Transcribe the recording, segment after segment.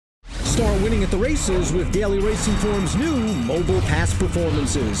Start winning at the races with Daily Racing Form's new mobile pass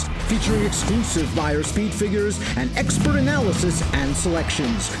performances, featuring exclusive buyer speed figures and expert analysis and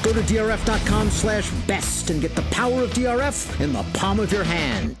selections. Go to DRF.com/best and get the power of DRF in the palm of your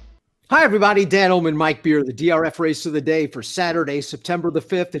hand. Hi, everybody. Dan Illman, Mike Beer, the DRF race of the day for Saturday, September the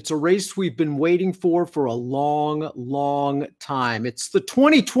 5th. It's a race we've been waiting for a long, long time. It's the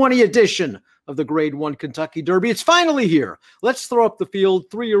 2020 edition of the Grade 1 Kentucky Derby. It's finally here. Let's throw up the field.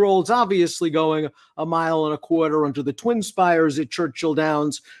 3-year-olds obviously going 1.25 miles under the twin spires at Churchill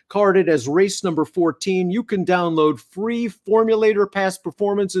Downs, carded as race number 14. You can download free formulator pass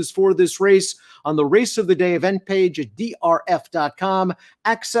performances for this race on the Race of the Day event page at DRF.com.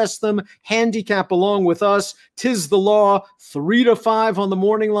 Access them, handicap along with us. Tis the Law, 3-5 on the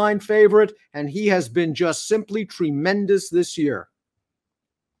morning line favorite, and he has been just simply tremendous this year.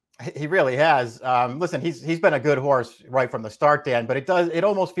 He really has. Listen, he's been a good horse right from the start, Dan, but it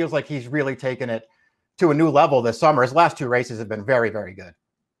almost feels like he's really taken it to a new level this summer. His last 2 races have been very, very good.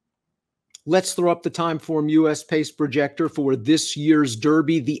 Let's throw up the Timeform US pace projector for this year's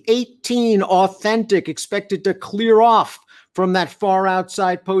Derby. The 18 Authentic expected to clear off from that far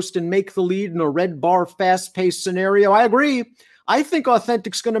outside post and make the lead in a red bar fast-paced scenario. I agree. I think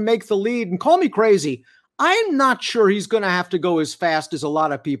Authentic's going to make the lead, and call me crazy, I'm not sure he's going to have to go as fast as a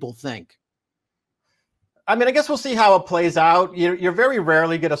lot of people think. I mean, I guess we'll see how it plays out. You're very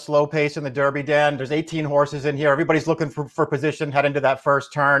rarely get a slow pace in the Derby, Dan. There's 18 horses in here. Everybody's looking for position heading to that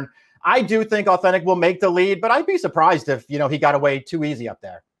first turn. I do think Authentic will make the lead, but I'd be surprised if, he got away too easy up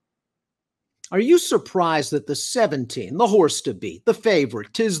there. Are you surprised that the 17, the horse to beat, the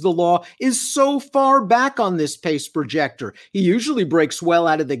favorite, Tis the Law, is so far back on this pace projector? He usually breaks well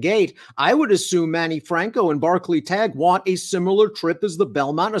out of the gate. I would assume Manny Franco and Barclay Tagg want a similar trip as the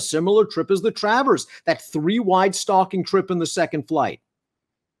Belmont, a similar trip as the Travers, that 3-wide stalking trip in the second flight.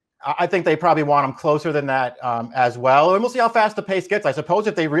 I think they probably want him closer than that as well. And we'll see how fast the pace gets. I suppose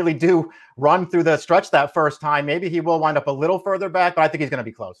if they really do run through the stretch that first time, maybe he will wind up a little further back, but I think he's going to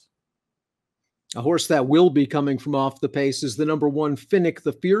be close. A horse that will be coming from off the pace is the number 1 Finnick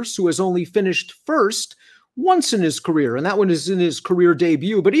the Fierce, who has only finished first once in his career, and that one is in his career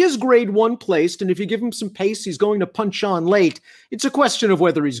debut. But he is Grade 1 placed, and if you give him some pace, he's going to punch on late. It's a question of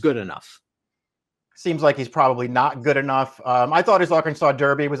whether he's good enough. Seems like he's probably not good enough. I thought his Arkansas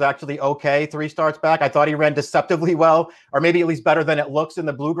Derby was actually okay 3 starts back. I thought he ran deceptively well, or maybe at least better than it looks in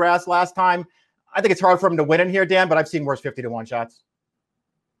the Bluegrass last time. I think it's hard for him to win in here, Dan, but I've seen worse 50-1 shots.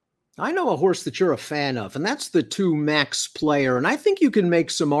 I know a horse that you're a fan of, and that's the 2 Max Player. And I think you can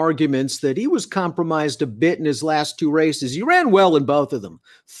make some arguments that he was compromised a bit in his last 2 races. He ran well in both of them.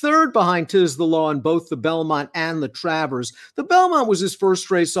 3rd behind Tis the Law in both the Belmont and the Travers. The Belmont was his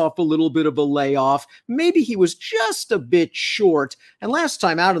first race off a little bit of a layoff. Maybe he was just a bit short. And last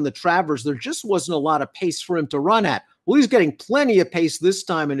time out in the Travers, there just wasn't a lot of pace for him to run at. Well, he's getting plenty of pace this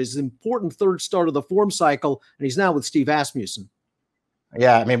time in his important 3rd start of the form cycle, and he's now with Steve Asmussen.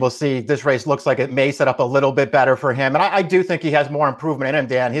 Yeah, I mean, we'll see. This race looks like it may set up a little bit better for him. And I do think he has more improvement in him,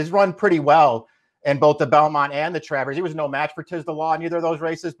 Dan. He's run pretty well in both the Belmont and the Travers. He was no match for Tis the Law in either of those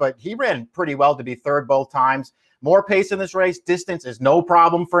races, but he ran pretty well to be 3rd both times. More pace in this race. Distance is no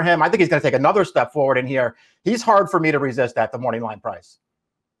problem for him. I think he's going to take another step forward in here. He's hard for me to resist at the morning line price.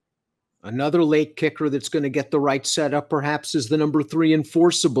 Another late kicker that's going to get the right setup, perhaps, is the number 3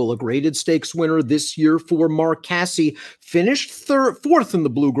 Enforceable, a graded stakes winner this year for Mark Casse. Finished 4th in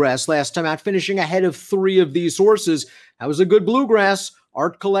the Bluegrass last time out, finishing ahead of 3 of these horses. That was a good Bluegrass.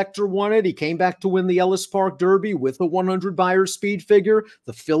 Art Collector won it. He came back to win the Ellis Park Derby with a 100 buyer speed figure.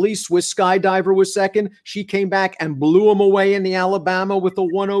 The filly, Swiss Skydiver, was 2nd. She came back and blew him away in the Alabama with a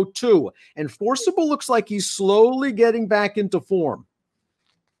 102. Enforceable looks like he's slowly getting back into form.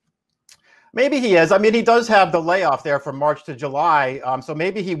 Maybe he is. I mean, he does have the layoff there from March to July. So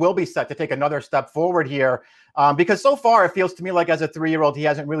maybe he will be set to take another step forward here because so far it feels to me like as a 3-year-old, he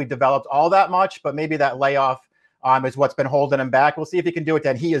hasn't really developed all that much, but maybe that layoff is what's been holding him back. We'll see if he can do it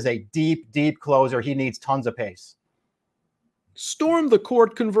then. He is a deep, deep closer. He needs tons of pace. Storm the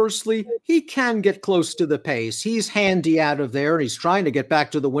Court, conversely, he can get close to the pace. He's handy out of there, and he's trying to get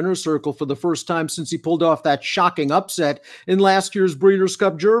back to the winner's circle for the first time since he pulled off that shocking upset in last year's Breeders'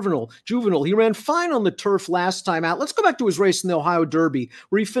 Cup Juvenile. He ran fine on the turf last time out. Let's go back to his race in the Ohio Derby,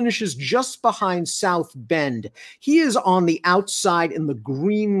 where he finishes just behind South Bend. He is on the outside in the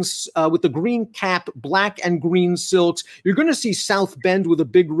greens, with the green cap, black and green silks. You're going to see South Bend with a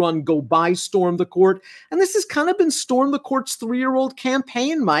big run go by Storm the Court, and this has kind of been Storm the Court's 3-year-old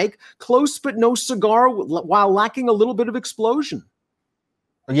campaign, Mike. Close but no cigar while lacking a little bit of explosion.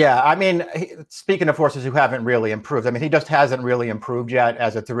 Yeah, I mean, speaking of horses who haven't really improved, I mean, he just hasn't really improved yet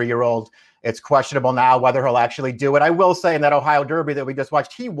as a 3-year-old. It's questionable now whether he'll actually do it. I will say in that Ohio Derby that we just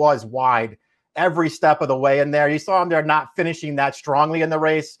watched, he was wide every step of the way in there. You saw him there not finishing that strongly in the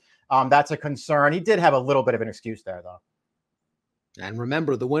race. That's a concern. He did have a little bit of an excuse there, though. And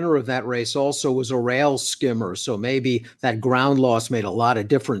remember, the winner of that race also was a rail skimmer, so maybe that ground loss made a lot of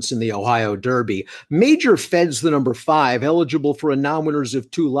difference in the Ohio Derby. Major Fed's the number 5, eligible for a non-winners of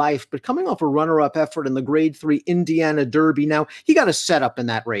 2 life, but coming off a runner-up effort in the Grade 3 Indiana Derby. Now, he got a setup in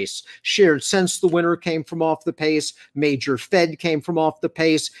that race. Shared Sense, the winner, came from off the pace. Major Fed came from off the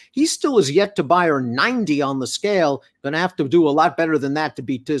pace. He still is yet to buy her 90 on the scale. Going to have to do a lot better than that to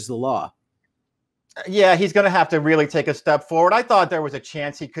beat Tiz the Law. Yeah, he's going to have to really take a step forward. I thought there was a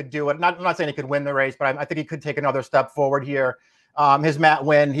chance he could do it. I'm not saying he could win the race, but I think he could take another step forward here. His Matt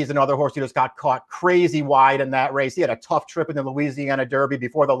Winn, he's another horse who just got caught crazy wide in that race. He had a tough trip in the Louisiana Derby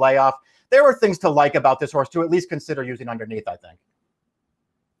before the layoff. There were things to like about this horse to at least consider using underneath, I think.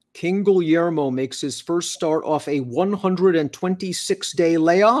 King Guillermo makes his first start off a 126-day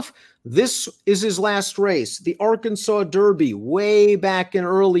layoff. This is his last race, the Arkansas Derby, way back in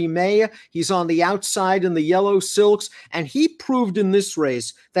early May. He's on the outside in the yellow silks, and he proved in this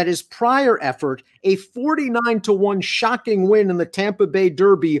race that his prior effort, a 49-1 shocking win in the Tampa Bay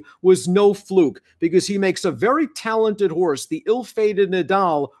Derby, was no fluke, because he makes a very talented horse, the ill-fated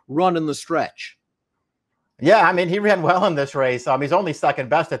Nadal, run in the stretch. Yeah, I mean, he ran well in this race. He's only second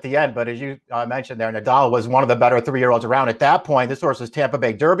best at the end, but as you mentioned there, Nadal was one of the better 3-year-olds around at that point. This horse's Tampa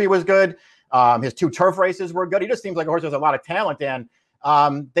Bay Derby was good. His 2 turf races were good. He just seems like a horse with a lot of talent, and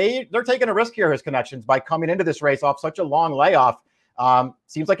they're taking a risk here, his connections, by coming into this race off such a long layoff.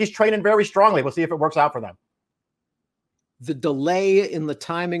 Seems like he's training very strongly. We'll see if it works out for them. The delay in the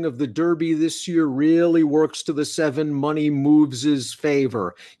timing of the Derby this year really works to the 7 Money Moves'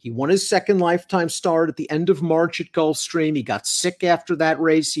 favor. He won his second lifetime start at the end of March at Gulfstream. He got sick after that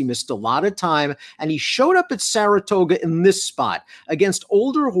race. He missed a lot of time, and he showed up at Saratoga in this spot against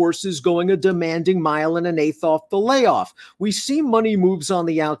older horses going a demanding 1 1/8 off the layoff. We see Money Moves on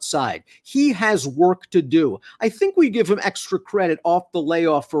the outside. He has work to do. I think we give him extra credit off the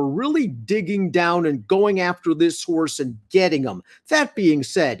layoff for really digging down and going after this horse and getting him. That being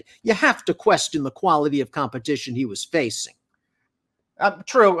said, you have to question the quality of competition he was facing.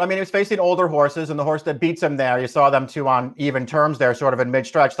 True. I mean, he was facing older horses, and the horse that beats him there, you saw them 2 on even terms there, sort of in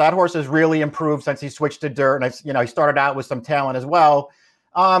mid-stretch. That horse has really improved since he switched to dirt, and he started out with some talent as well.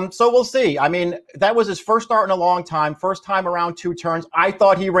 So we'll see. I mean, that was his first start in a long time, first time around 2 turns. I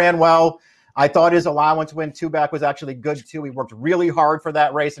thought he ran well. I thought his allowance win 2 back was actually good too. He worked really hard for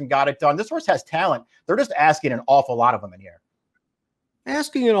that race and got it done. This horse has talent. They're just asking an awful lot of him in here.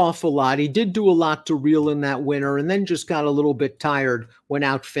 Asking an awful lot. He did do a lot to reel in that winner and then just got a little bit tired when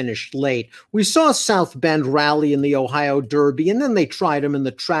out finished late. We saw South Bend rally in the Ohio Derby, and then they tried him in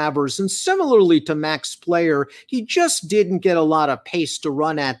the Travers. And similarly to Max Player, he just didn't get a lot of pace to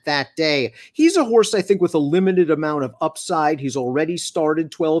run at that day. He's a horse, I think, with a limited amount of upside. He's already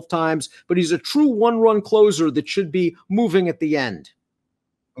started 12 times, but he's a true one-run closer that should be moving at the end.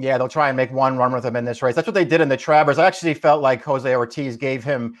 Yeah, they'll try and make one run with him in this race. That's what they did in the Travers. I actually felt like Jose Ortiz gave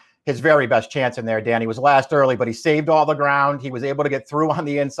him his very best chance in there, Dan. He was last early, but he saved all the ground. He was able to get through on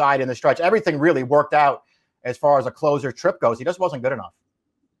the inside in the stretch. Everything really worked out as far as a closer trip goes. He just wasn't good enough.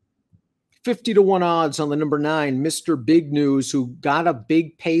 50-1 odds on the number 9, Mr. Big News, who got a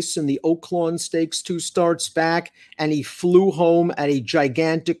big pace in the Oaklawn Stakes 2 starts back, and he flew home at a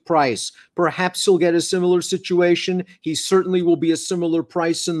gigantic price. Perhaps he'll get a similar situation. He certainly will be a similar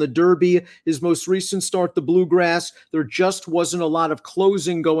price in the Derby. His most recent start, the Bluegrass, there just wasn't a lot of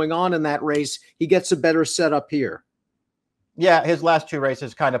closing going on in that race. He gets a better setup here. Yeah, his last 2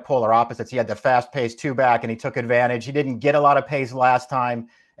 races kind of polar opposites. He had the fast pace 2 back, and he took advantage. He didn't get a lot of pace last time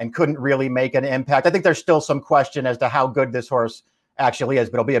and couldn't really make an impact. I think there's still some question as to how good this horse actually is,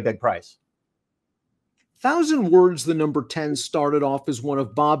 but it'll be a big price. 1,000 Words, the number 10, started off as one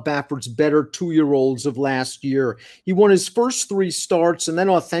of Bob Baffert's better 2-year-olds of last year. He won his first 3 starts, and then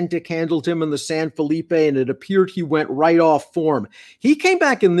Authentic handled him in the San Felipe, and it appeared he went right off form. He came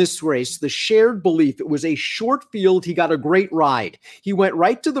back in this race, the shared belief. It was a short field. He got a great ride. He went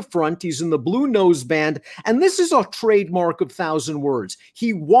right to the front. He's in the blue noseband, and this is a trademark of 1,000 Words.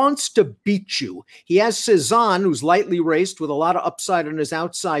 He wants to beat you. He has Cezanne, who's lightly raced with a lot of upside on his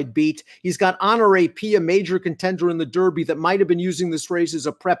outside beat. He's got Honor AP, a major contender in the Derby that might have been using this race as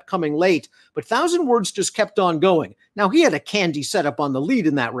a prep coming late, but 1,000 Words just kept on going. Now, he had a candy setup on the lead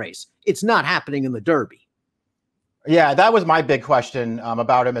in that race. It's not happening in the Derby. Yeah, that was my big question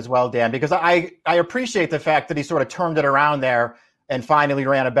about him as well, Dan, because I appreciate the fact that he sort of turned it around there and finally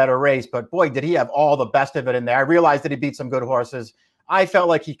ran a better race. But boy, did he have all the best of it in there. I realized that he beat some good horses. I felt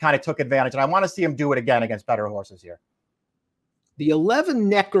like he kind of took advantage, and I want to see him do it again against better horses here. The 11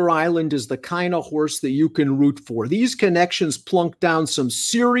 Necker Island is the kind of horse that you can root for. These connections plunk down some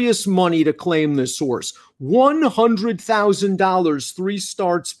serious money to claim this horse. $100,000 3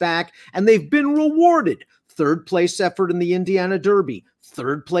 starts back, and they've been rewarded. 3rd place effort in the Indiana Derby,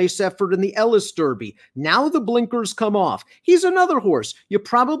 3rd place effort in the Ellis Derby. Now the blinkers come off. He's another horse. You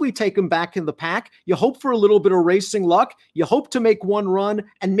probably take him back in the pack. You hope for a little bit of racing luck. You hope to make one run,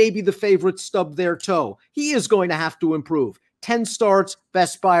 and maybe the favorites stub their toe. He is going to have to improve. 10 starts,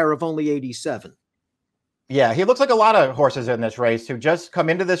 best buyer of only 87. Yeah, he looks like a lot of horses in this race who just come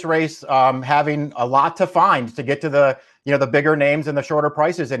into this race having a lot to find to get to the, the bigger names and the shorter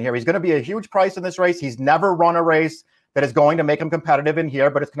prices in here. He's going to be a huge price in this race. He's never run a race that is going to make him competitive in here,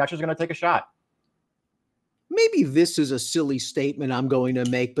 but his connections are going to take a shot. Maybe this is a silly statement I'm going to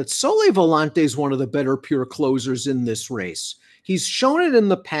make, but Sole Volante is one of the better pure closers in this race. He's shown it in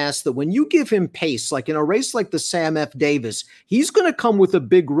the past that when you give him pace, like in a race like the Sam F. Davis, he's going to come with a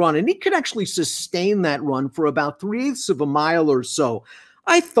big run, and he could actually sustain that run for about 3/8 of a mile or so.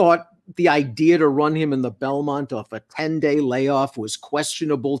 I thought the idea to run him in the Belmont off a 10-day layoff was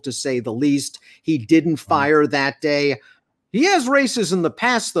questionable, to say the least. He didn't fire that day. He has races in the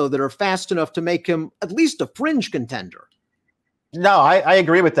past, though, that are fast enough to make him at least a fringe contender. No, I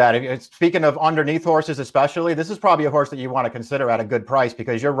agree with that. Speaking of underneath horses especially, this is probably a horse that you want to consider at a good price,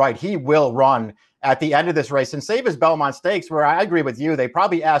 because you're right, he will run at the end of this race and save his Belmont Stakes, where I agree with you. They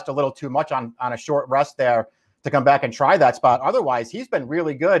probably asked a little too much on a short rest there to come back and try that spot. Otherwise, he's been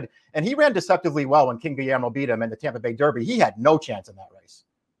really good, and he ran deceptively well when King Guillermo beat him in the Tampa Bay Derby. He had no chance in that race.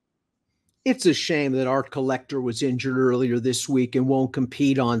 It's a shame that Art Collector was injured earlier this week and won't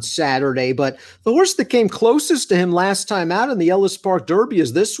compete on Saturday, but the horse that came closest to him last time out in the Ellis Park Derby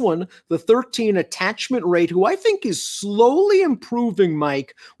is this one, the 13 Attachment Rate, who I think is slowly improving,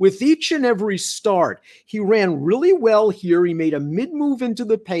 Mike, with each and every start. He ran really well here. He made a mid-move into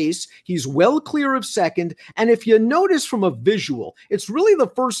the pace. He's well clear of second, and if you notice from a visual, it's really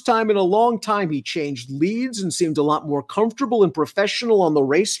the first time in a long time he changed leads and seemed a lot more comfortable and professional on the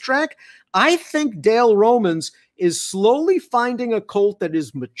racetrack. I think Dale Romans is slowly finding a colt that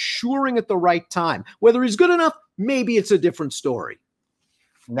is maturing at the right time. Whether he's good enough, maybe it's a different story.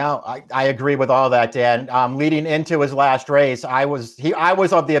 No, I agree with all that, Dan. Leading into his last race, I was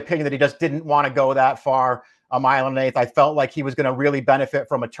of the opinion that he just didn't want to go that far, 1.1 miles. I felt like he was going to really benefit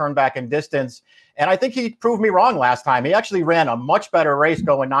from a turn back in distance, and I think he proved me wrong last time. He actually ran a much better race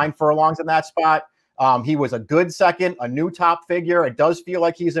going 9 furlongs in that spot. He was a good second, a new top figure. It does feel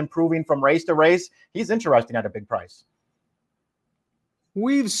like he's improving from race to race. He's interesting at a big price.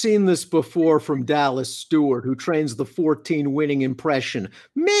 We've seen this before from Dallas Stewart, who trains the 14 Winning Impression.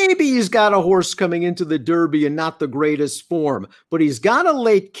 Maybe he's got a horse coming into the Derby in not the greatest form, but he's got a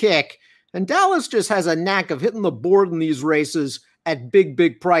late kick, and Dallas just has a knack of hitting the board in these races at big,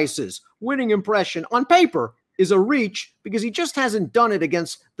 big prices. Winning Impression, on paper, is a reach because he just hasn't done it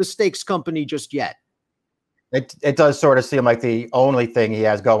against the stakes company just yet. It does sort of seem like the only thing he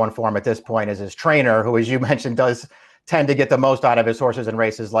has going for him at this point is his trainer, who, as you mentioned, does tend to get the most out of his horses in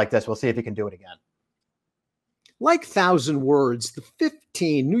races like this. We'll see if he can do it again. Like 1,000 Words, the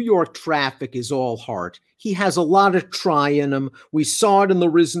 15 New York Traffic is all heart. He has a lot of try in him. We saw it in the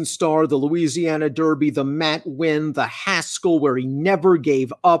Risen Star, the Louisiana Derby, the Matt Winn, the Haskell, where he never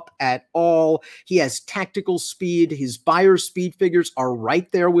gave up at all. He has tactical speed. His buyer speed figures are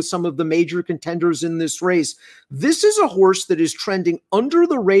right there with some of the major contenders in this race. This is a horse that is trending under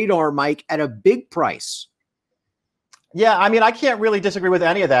the radar, Mike, at a big price. Yeah, I mean, I can't really disagree with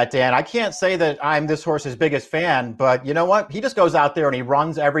any of that, Dan. I can't say that I'm this horse's biggest fan, but you know what? He just goes out there and he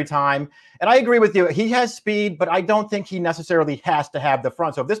runs every time. And I agree with you. He has speed, but I don't think he necessarily has to have the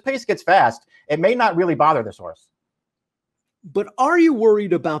front. So if this pace gets fast, it may not really bother this horse. But are you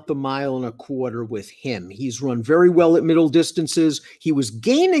worried about the 1.25 miles with him? He's run very well at middle distances. He was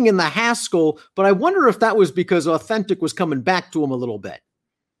gaining in the Haskell, but I wonder if that was because Authentic was coming back to him a little bit.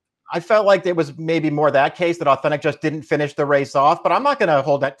 I felt like it was maybe more that case, that Authentic just didn't finish the race off, but I'm not going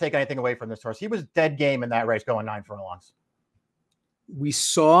to take anything away from this horse. He was dead game in that race going 9 furlongs. We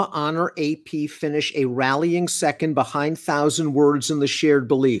saw Honor AP finish a rallying second behind 1,000 Words in the Shared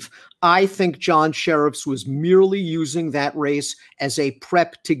Belief. I think John Sheriff's was merely using that race as a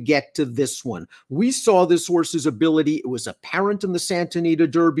prep to get to this one. We saw this horse's ability. It was apparent in the Santa Anita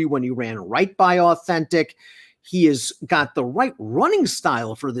Derby when he ran right by Authentic. He has got the right running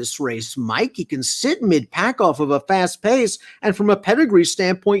style for this race, Mike. He can sit mid-pack off of a fast pace, and from a pedigree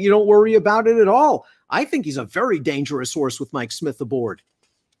standpoint, you don't worry about it at all. I think he's a very dangerous horse with Mike Smith aboard.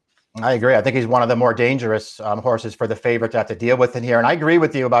 I agree. I think he's one of the more dangerous horses for the favorite to have to deal with in here. And I agree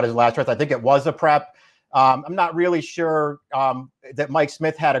with you about his last race. I think it was a prep. I'm not really sure that Mike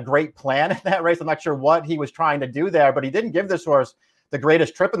Smith had a great plan in that race. I'm not sure what he was trying to do there, but he didn't give this horse the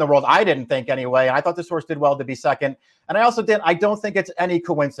greatest trip in the world. I didn't think anyway. And I thought this horse did well to be second. And I don't think it's any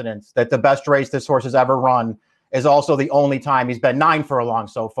coincidence that the best race this horse has ever run is also the only time he's been 9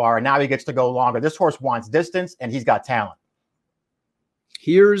 furlongs so far. And now he gets to go longer. This horse wants distance and he's got talent.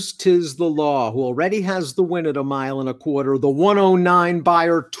 Here's Tiz the Law, who already has the win at 1.25 miles. The 109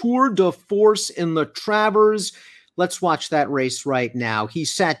 buyer Tour de Force in the Travers. Let's watch that race right now. He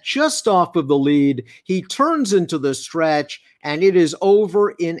sat just off of the lead. He turns into the stretch, and it is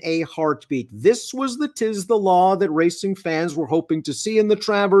over in a heartbeat. This was the Tiz the Law that racing fans were hoping to see in the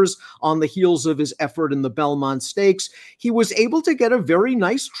Travers on the heels of his effort in the Belmont Stakes. He was able to get a very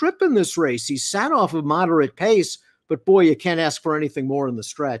nice trip in this race. He sat off of moderate pace, but boy, you can't ask for anything more in the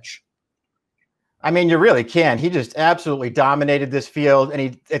stretch. I mean, you really can. He just absolutely dominated this field,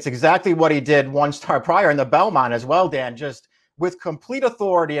 and it's exactly what he did one start prior in the Belmont as well, Dan, just with complete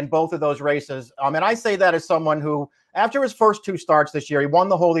authority in both of those races. And I say that as someone who, after his first 2 starts this year, he won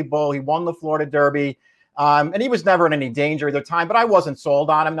the Holy Bull, he won the Florida Derby, and he was never in any danger either time, but I wasn't sold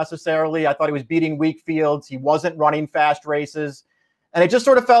on him necessarily. I thought he was beating weak fields. He wasn't running fast races. And it just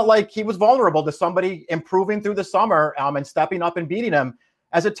sort of felt like he was vulnerable to somebody improving through the summer and stepping up and beating him.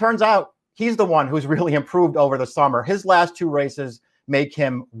 As it turns out, he's the one who's really improved over the summer. His last 2 races make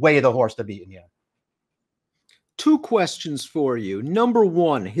him way the horse to beat in here. 2 questions for you. Number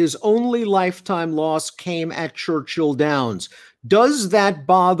 1, his only lifetime loss came at Churchill Downs. Does that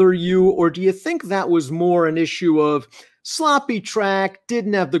bother you, or do you think that was more an issue of sloppy track,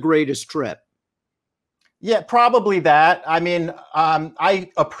 didn't have the greatest trip? Yeah, probably that. I mean,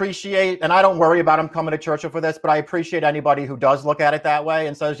 I appreciate, and I don't worry about him coming to Churchill for this, but I appreciate anybody who does look at it that way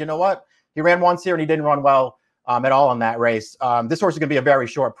and says, you know what, he ran once here and he didn't run well at all in that race. This horse is going to be a very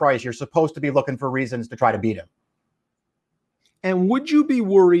short price. You're supposed to be looking for reasons to try to beat him. And would you be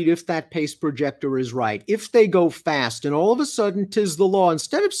worried if that pace projector is right? If they go fast and all of a sudden Tiz the Law,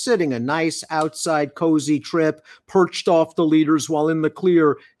 instead of sitting a nice outside cozy trip, perched off the leaders while in the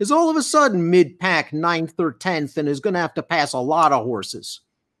clear, is all of a sudden mid-pack 9th or 10th and is going to have to pass a lot of horses?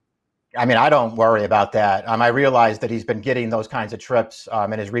 I mean, I don't worry about that. I realize that he's been getting those kinds of trips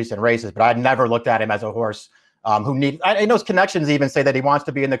in his recent races, but I'd never looked at him as a horse who needs, and those connections even say that he wants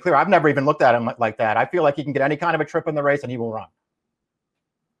to be in the clear. I've never even looked at him like that. I feel like he can get any kind of a trip in the race and he will run.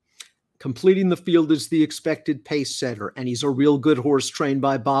 Completing the field is the expected pace setter, and he's a real good horse trained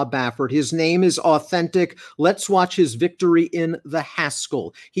by Bob Baffert. His name is Authentic. Let's watch his victory in the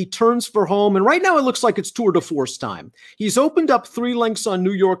Haskell. He turns for home, and right now it looks like it's Tour de Force time. He's opened up 3 lengths on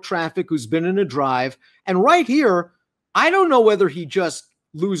New York Traffic, who's been in a drive, and right here, I don't know whether he just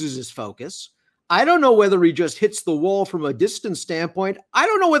loses his focus. I don't know whether he just hits the wall from a distance standpoint. I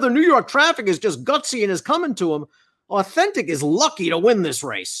don't know whether New York Traffic is just gutsy and is coming to him. Authentic is lucky to win this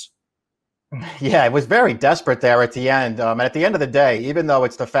race. Yeah, it was very desperate there at the end. And at the end of the day, even though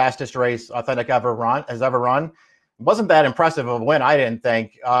it's the fastest race Authentic has ever run, it wasn't that impressive of a win, I didn't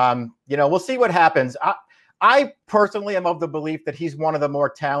think. We'll see what happens. I personally am of the belief that he's one of the more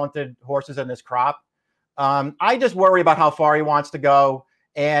talented horses in this crop. I just worry about how far he wants to go.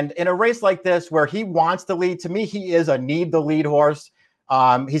 And in a race like this where he wants to lead, to me, he is a need the lead horse.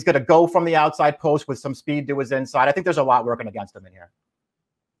 He's going to go from the outside post with some speed to his inside. I think there's a lot working against him in here.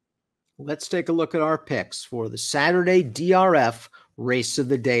 Let's take a look at our picks for the Saturday DRF race of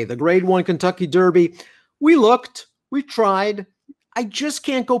the day. The Grade 1 Kentucky Derby. We looked, we tried. I just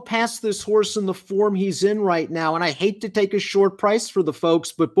can't go past this horse in the form he's in right now. And I hate to take a short price for the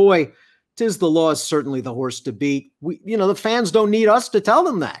folks, but boy, Tiz the Law is certainly the horse to beat. The fans don't need us to tell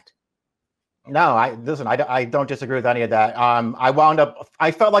them that. No, I don't disagree with any of that.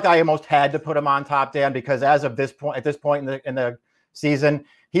 I felt like I almost had to put him on top, Dan, because as of this point, at this point in the season,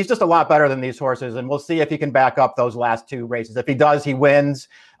 he's just a lot better than these horses, and we'll see if he can back up those last 2 races. If he does, he wins.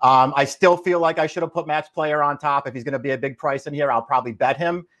 I still feel like I should have put Match Player on top. If he's going to be a big price in here, I'll probably bet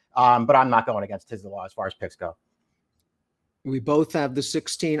him, but I'm not going against Tiz the Law as far as picks go. We both have the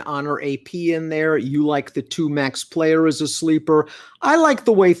 16 Honor AP in there. You like the 2 Max Player as a sleeper. I like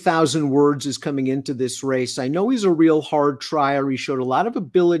the way 1,000 Words is coming into this race. I know he's a real hard trier. He showed a lot of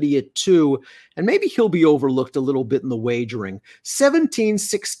ability at 2, and maybe he'll be overlooked a little bit in the wagering. 17,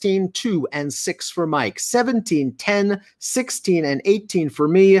 16, 2, and 6 for Mike. 17, 10, 16, and 18 for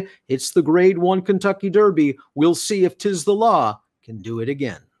me. It's the Grade 1 Kentucky Derby. We'll see if Tiz the Law can do it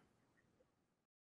again.